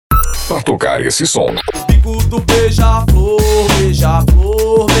Pra tocar esse som. Bico do beija-flor,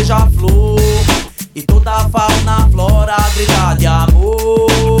 beija-flor, beija-flor. E toda a fauna, flora grita de amor.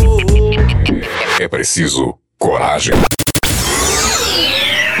 É preciso coragem.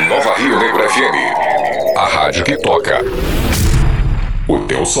 Nova Rio Negro FM. A rádio que toca o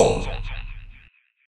teu som.